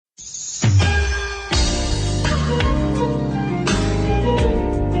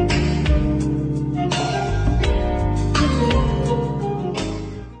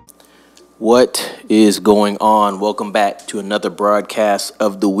What is going on? Welcome back to another broadcast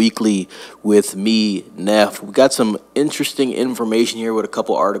of the weekly with me, Neff. We got some interesting information here with a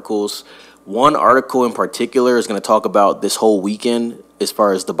couple articles. One article in particular is going to talk about this whole weekend as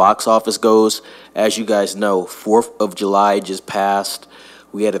far as the box office goes. As you guys know, 4th of July just passed.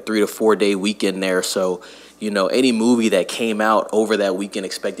 We had a 3 to 4 day weekend there. So, any movie that came out over that weekend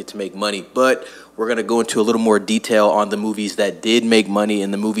expected to make money. But we're going to go into a little more detail on the movies that did make money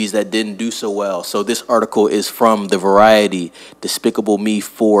and the movies that didn't do so well. So this article is from The Variety. Despicable Me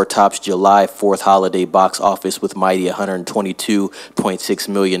 4 tops July 4th holiday box office with mighty $122.6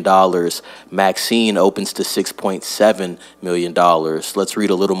 million. MaXXXine opens to $6.7 million. Let's read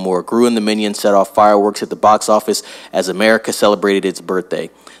a little more. Gru and the Minions set off fireworks at the box office as America celebrated its birthday.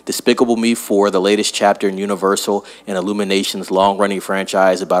 Despicable Me 4, the latest chapter in Universal and Illumination's long-running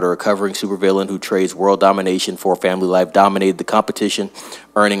franchise about a recovering supervillain who trades world domination for family life, dominated the competition,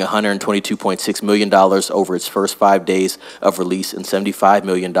 earning $122.6 million over its first 5 days of release and $75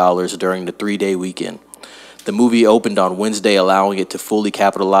 million during the 3-day weekend. The movie opened on Wednesday, allowing it to fully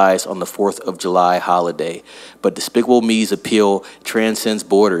capitalize on the 4th of July holiday. But Despicable Me's appeal transcends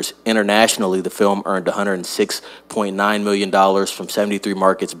borders. Internationally, the film earned $106.9 million from 73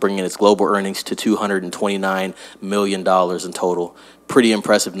 markets, bringing its global earnings to $229 million in total. Pretty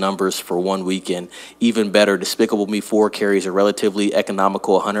impressive numbers for one weekend. Even better, Despicable Me 4 carries a relatively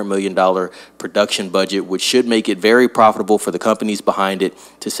economical $100 million production budget, which should make it very profitable for the companies behind it,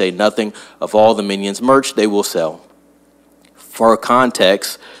 to say nothing of all the Minions merch they will sell. For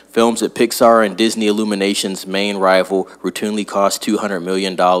context, films at Pixar and Disney Illumination's main rival routinely cost $200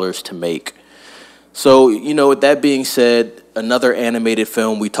 million to make. So, with that being said, another animated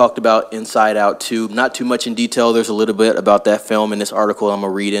film, we talked about Inside Out 2. Not too much in detail. There's a little bit about that film in this article I'm going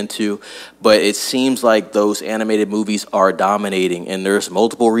to read into. But it seems like those animated movies are dominating, and there's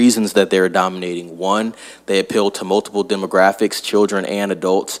multiple reasons that they're dominating. One, they appeal to multiple demographics, children and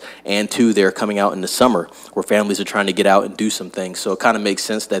adults. And two, they're coming out in the summer where families are trying to get out and do some things. So it kind of makes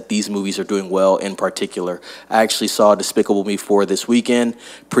sense that these movies are doing well in particular. I actually saw Despicable Me 4 this weekend.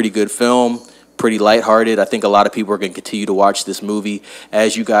 Pretty good film. Pretty lighthearted. I think a lot of people are going to continue to watch this movie.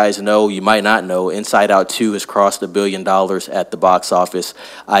 As you guys know, you might not know, Inside Out 2 has crossed $1 billion at the box office.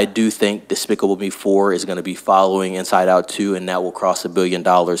 I do think Despicable Me 4 is going to be following Inside Out 2, and that will cross $1 billion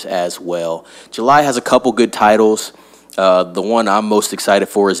as well. July has a couple good titles. The one I'm most excited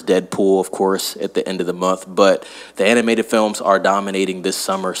for is Deadpool, of course, at the end of the month. But the animated films are dominating this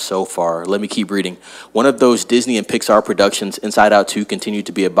summer so far. Let me keep reading. One of those Disney and Pixar productions, Inside Out 2, continued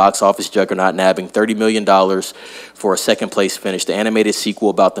to be a box office juggernaut, nabbing $30 million for a second-place finish. The animated sequel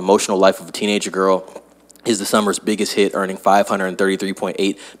about the emotional life of a teenager girl is the summer's biggest hit, earning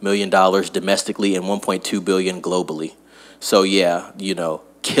 $533.8 million domestically and $1.2 billion globally. So, yeah,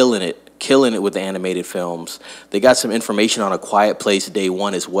 killing it with the animated films. They got some information on A Quiet Place Day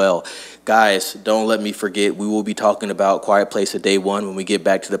 1 as well. Guys, don't let me forget, we will be talking about Quiet Place at Day 1 when we get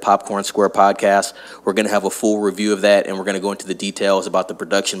back to the Popcorn Square podcast. We're going to have a full review of that, and we're going to go into the details about the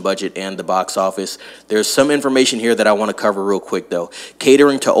production budget and the box office. There's some information here that I want to cover real quick, though.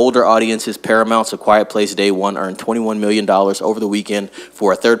 Catering to older audiences, Paramount's A Quiet Place Day 1 earned $21 million over the weekend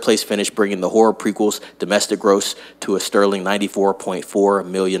for a third-place finish, bringing the horror prequel's domestic gross to a sterling $94.4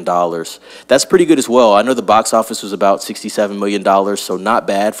 million. That's pretty good as well. I know the box office was about $67 million, so not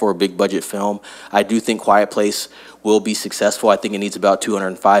bad for a big-budget film. I do think Quiet Place will be successful. I think it needs about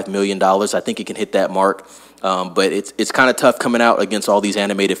 $205 million. I think it can hit that mark. But it's kind of tough coming out against all these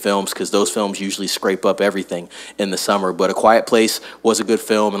animated films because those films usually scrape up everything in the summer. But A Quiet Place was a good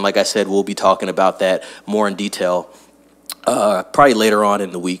film, and like I said, we'll be talking about that more in detail probably later on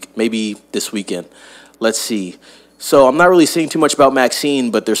in the week, maybe this weekend. Let's see. So I'm not really seeing too much about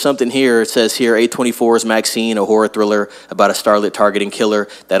MaXXXine, but there's something here. It says here, A24's MaXXXine, a horror thriller about a starlet targeting killer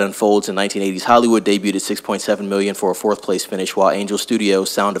that unfolds in 1980s Hollywood, debuted at $6.7 million for a fourth-place finish, while Angel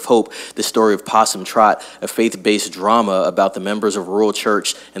Studios' Sound of Hope, the story of Possum Trot, a faith-based drama about the members of a rural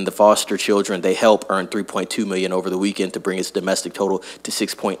church and the foster children they help, earned $3.2 million over the weekend to bring its domestic total to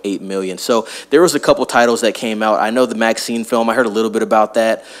 $6.8 million. So there was a couple titles that came out. I know the MaXXXine film, I heard a little bit about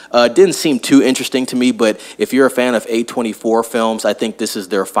that. Didn't seem too interesting to me, but if you're a fan of A24 films, I think this is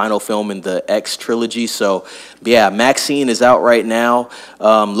their final film in the X trilogy. So yeah, MaXXXine is out right now.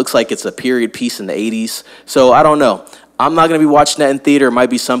 Looks like it's a period piece in the 80s. So I don't know. I'm not going to be watching that in theater. It might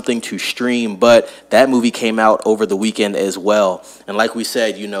be something to stream, but that movie came out over the weekend as well. And like we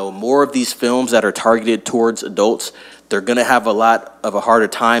said, more of these films that are targeted towards adults, they're going to have a lot of a harder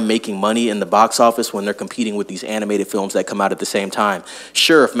time making money in the box office when they're competing with these animated films that come out at the same time.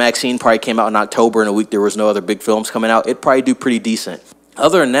 Sure, if MaXXXine probably came out in October in a week there was no other big films coming out, it'd probably do pretty decent.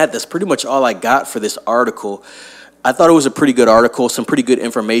 Other than that, that's pretty much all I got for this article. I thought it was a pretty good article, some pretty good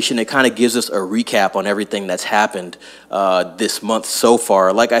information. It kind of gives us a recap on everything that's happened this month so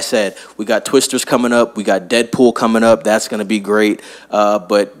far. Like I said, we got Twisters coming up. We got Deadpool coming up. That's going to be great.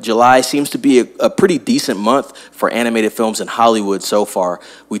 But July seems to be a pretty decent month for animated films in Hollywood so far.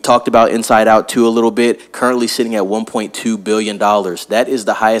 We talked about Inside Out 2 a little bit, currently sitting at $1.2 billion. That is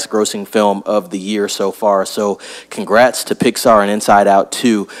the highest grossing film of the year so far. So congrats to Pixar and Inside Out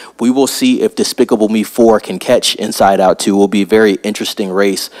 2. We will see if Despicable Me 4 can catch Inside Out 2. Will be a very interesting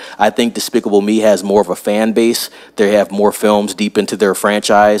race. I think Despicable Me has more of a fan base. They have more films deep into their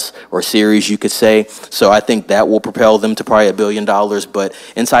franchise or series, you could say. So I think that will propel them to probably $1 billion. But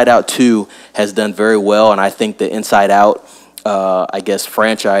Inside Out 2 has done very well, and I think the Inside Out I guess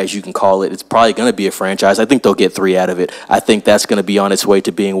franchise, you can call it. It's probably going to be a franchise. I think they'll get 3 out of it. I think that's going to be on its way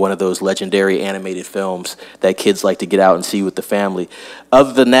to being one of those legendary animated films that kids like to get out and see with the family.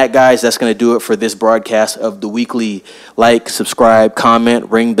 Other than that, guys, that's going to do it for this broadcast of the weekly. Like, subscribe, comment,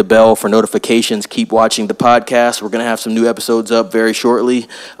 ring the bell for notifications. Keep watching the podcast. We're going to have some new episodes up very shortly.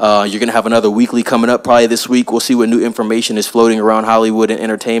 You're going to have another weekly coming up probably this week. We'll see what new information is floating around Hollywood and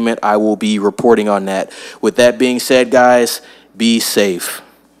entertainment. I will be reporting on that. With that being said, guys, be safe.